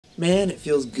Man, it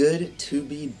feels good to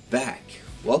be back.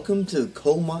 Welcome to the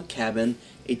Coalmont cabin,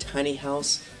 a tiny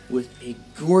house with a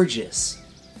gorgeous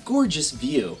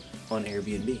view on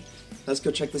Airbnb. Let's go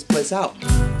check this place out.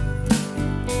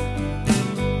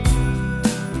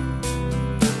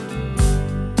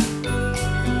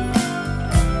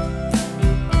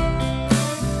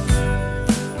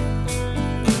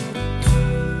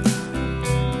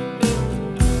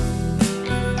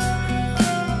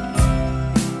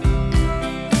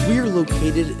 We are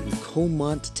located in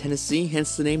Coalmont, Tennessee,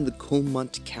 hence the name the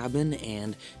Coalmont Cabin,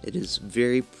 and it is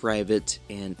very private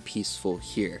and peaceful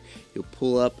here. You'll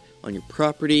pull up on your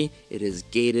property, it is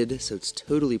gated, so it's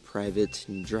totally private,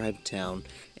 and you drive down,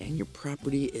 and your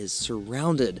property is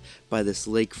surrounded by this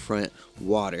lakefront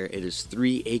water. It is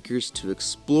 3 acres to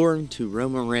explore and to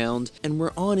roam around, and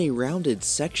we're on a rounded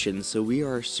section, so we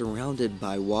are surrounded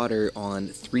by water on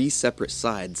 3 separate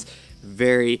sides.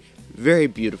 Very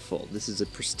beautiful. This is a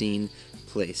pristine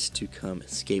place to come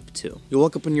escape to. You'll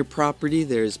walk up on your property.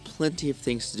 There's plenty of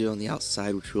things to do on the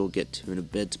outside, which we'll get to in a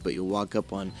bit, but you'll walk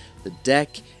up on the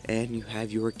deck and you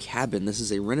have your cabin. This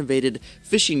is a renovated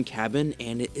fishing cabin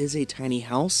and it is a tiny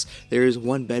house. There is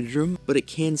 1 bedroom, but it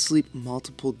can sleep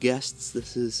multiple guests.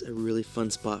 This is a really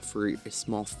fun spot for a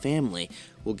small family.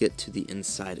 We'll get to the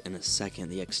inside in a second.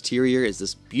 The exterior is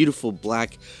this beautiful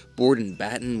black board and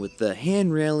batten with the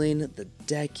hand railing, the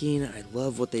decking. I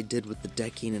love what they did with the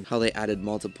decking and how they added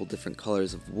multiple different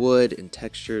colors of wood and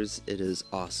textures. It is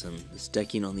awesome. This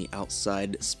decking on the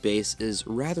outside space is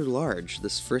rather large.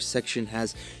 This first section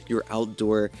has your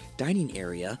outdoor dining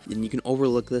area, and you can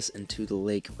overlook this into the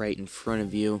lake right in front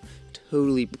of you.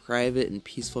 Totally private and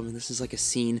peaceful. I mean, this is like a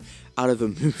scene out of a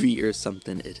movie or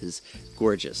something. It is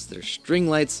gorgeous. There's string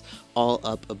lights all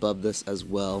up above this as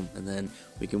well, and then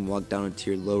we can walk down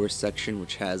into your lower section,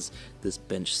 which has this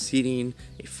bench seating,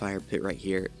 a fire pit right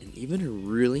here, and even a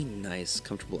really nice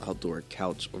comfortable outdoor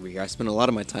couch over here. I spend a lot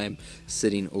of my time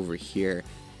sitting over here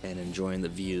and enjoying the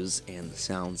views and the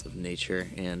sounds of nature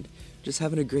and just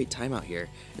having a great time out here.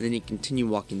 And then you continue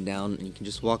walking down and you can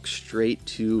just walk straight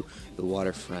to the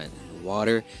waterfront. And the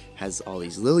water has all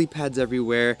these lily pads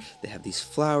everywhere. They have these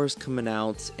flowers coming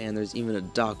out, and there's even a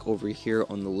dock over here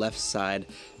on the left side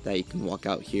that you can walk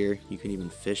out here. You can even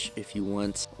fish if you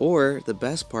want. Or the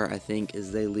best part, I think,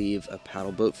 is they leave a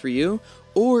paddle boat for you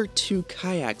or 2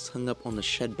 kayaks hung up on the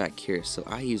shed back here. So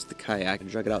I used the kayak and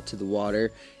drug it out to the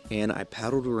water, and I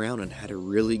paddled around and had a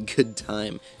really good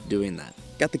time doing that.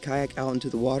 Got the kayak out into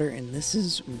the water, and this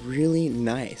is really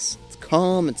nice. It's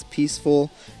calm, it's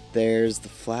peaceful. There's the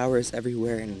flowers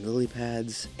everywhere and lily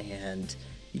pads, and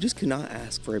you just could not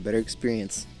ask for a better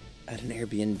experience at an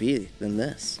Airbnb than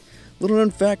this. Little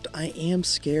known fact, I am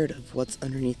scared of what's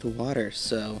underneath the water,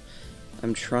 so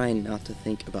I'm trying not to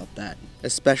think about that,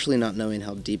 especially not knowing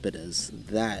how deep it is.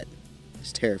 That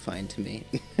is terrifying to me.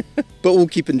 But we'll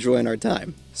keep enjoying our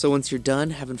time. So once you're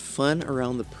done having fun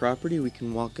around the property, we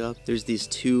can walk up. There's these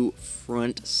 2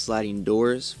 front sliding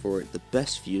doors for the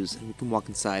best views, and we can walk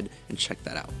inside and check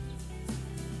that out.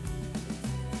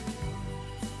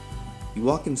 You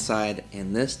walk inside,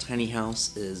 and this tiny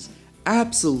house is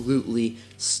absolutely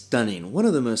stunning. One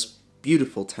of the most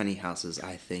beautiful tiny houses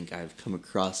I think I've come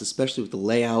across, especially with the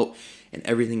layout and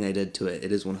everything they did to it.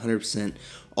 It is 100%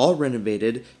 all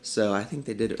renovated, so I think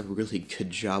they did a really good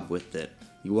job with it.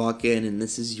 You walk in and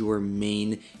this is your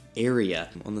main area.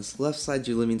 On this left side is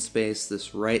your living space,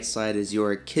 this right side is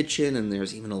your kitchen, and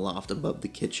there's even a loft above the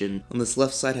kitchen. On this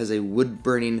left side has a wood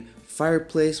burning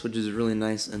fireplace, which is really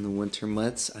nice in the winter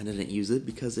months. I didn't use it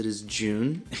because it is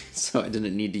June, so I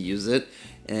didn't need to use it.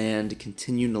 And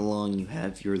continuing along, you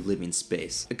have your living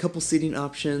space. A couple seating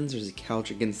options. There's a couch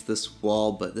against this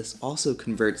wall, but this also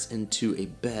converts into a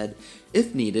bed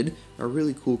if needed. A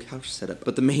really cool couch setup.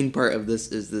 But the main part of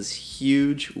this is this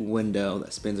huge window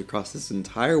that spans across this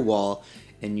entire wall,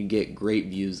 and you get great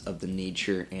views of the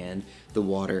nature and the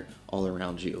water all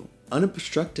around you.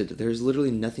 Unobstructed. There's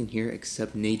literally nothing here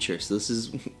except nature, so this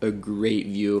is a great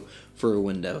view for a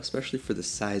window, especially for the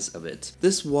size of it.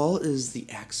 This wall is the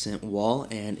accent wall,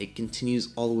 and it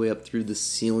continues all the way up through the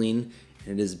ceiling,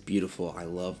 and it is beautiful. I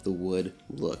love the wood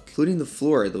look. Including the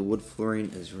floor, the wood flooring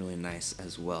is really nice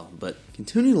as well. But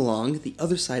continuing along, the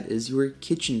other side is your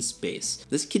kitchen space.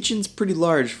 This kitchen's pretty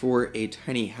large for a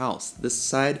tiny house. This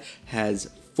side has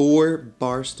 4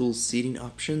 bar stool seating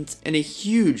options and a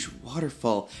huge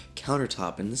waterfall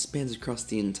countertop, and this spans across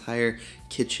the entire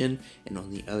kitchen. And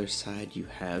on the other side you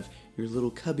have your little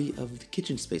cubby of the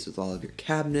kitchen space with all of your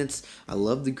cabinets. I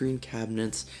love the green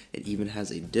cabinets. It even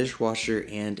has a dishwasher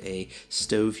and a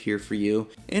stove here for you,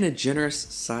 and a generous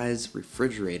size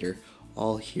refrigerator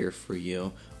all here for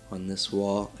you On this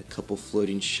wall, a couple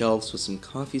floating shelves with some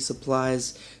coffee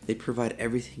supplies. They provide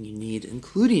everything you need,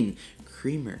 including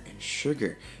creamer and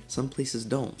sugar. Some places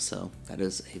don't, so that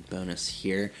is a bonus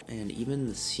here. And even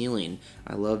the ceiling,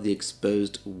 I love the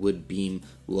exposed wood beam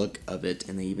look of it,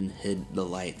 and they even hid the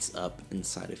lights up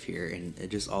inside of here, and it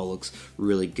just all looks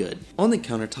really good. On the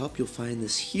countertop, you'll find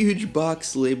this huge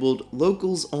box labeled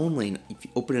locals only. If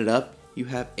you open it up, you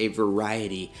have a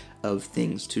variety of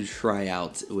things to try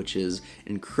out, which is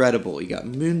incredible. You got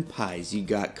moon pies, you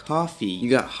got coffee, you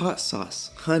got hot sauce,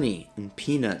 honey, and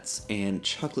peanuts, and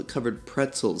chocolate covered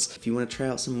pretzels. If you want to try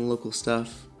out some local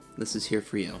stuff, this is here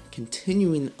for you.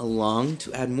 Continuing along,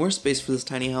 to add more space for this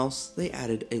tiny house, they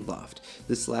added a loft.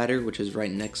 This ladder, which is right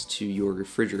next to your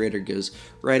refrigerator, goes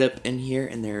right up in here,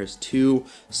 and there's 2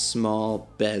 small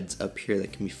beds up here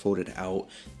that can be folded out.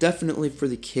 Definitely for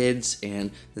the kids,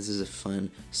 and this is a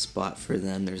fun spot for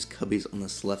them. There's cubbies on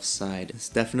this left side. This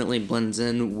definitely blends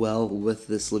in well with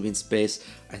this living space.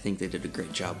 I think they did a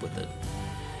great job with it.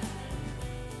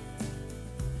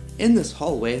 In this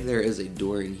hallway, there is a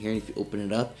door in here, and if you open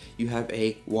it up, you have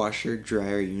a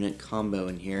washer-dryer unit combo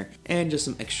in here, and just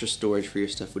some extra storage for your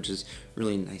stuff, which is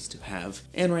really nice to have.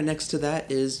 And right next to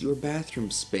that is your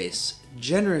bathroom space.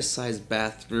 Generous sized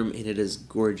bathroom, and it is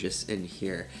gorgeous in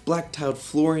here. Black tiled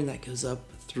flooring that goes up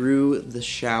through the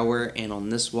shower, and on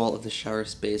this wall of the shower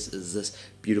space is this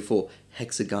beautiful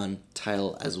hexagon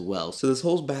tile as well. So this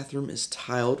whole bathroom is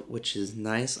tiled, which is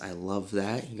nice. I love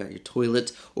that. You got your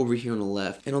toilet over here on the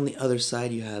left, and on the other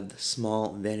side you have the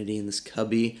small vanity in this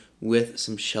cubby with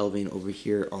some shelving over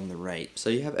here on the right. So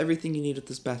you have everything you need with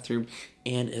this bathroom,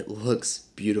 and it looks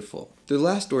beautiful. The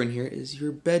last door in here is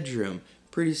your bedroom.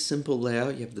 Pretty simple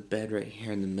layout. You have the bed right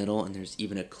here in the middle, and there's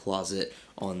even a closet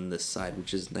on this side,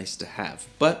 which is nice to have.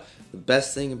 But the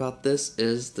best thing about this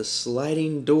is the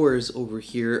sliding doors over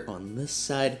here on this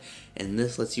side, and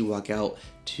this lets you walk out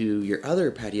to your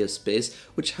other patio space,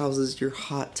 which houses your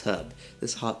hot tub.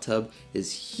 This hot tub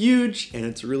is huge, and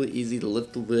it's really easy to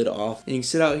lift the lid off, and you can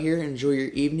sit out here and enjoy your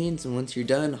evenings, and once you're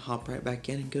done, hop right back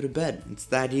in and go to bed. It's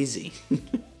that easy.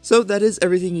 So that is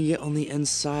everything you get on the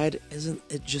inside. Isn't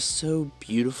it just so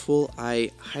beautiful?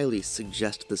 I highly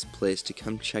suggest this place to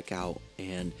come check out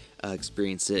and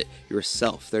experience it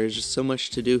yourself. There's just so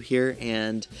much to do here,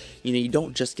 and you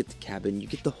don't just get the cabin, you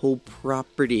get the whole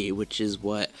property, which is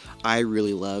what I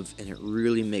really love, and it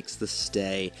really makes the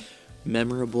stay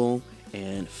memorable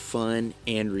and fun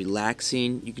and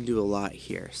relaxing. You can do a lot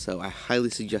here, so I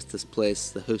highly suggest this place.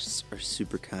 The hosts are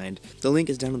super kind. The link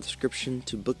is down in the description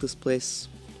to book this place.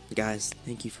 Guys,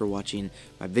 thank you for watching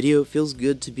my video. It feels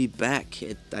good to be back.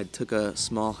 I took a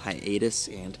small hiatus,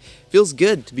 and it feels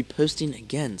good to be posting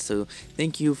again. So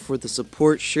thank you for the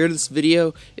support. Share this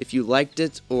video if you liked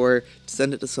it, or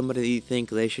send it to somebody that you think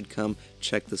they should come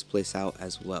check this place out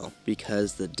as well,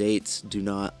 because the dates do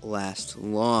not last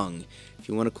long. If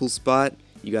you want a cool spot,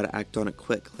 you gotta act on it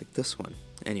quick, like this one.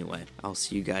 Anyway, I'll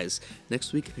see you guys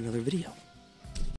next week in another video.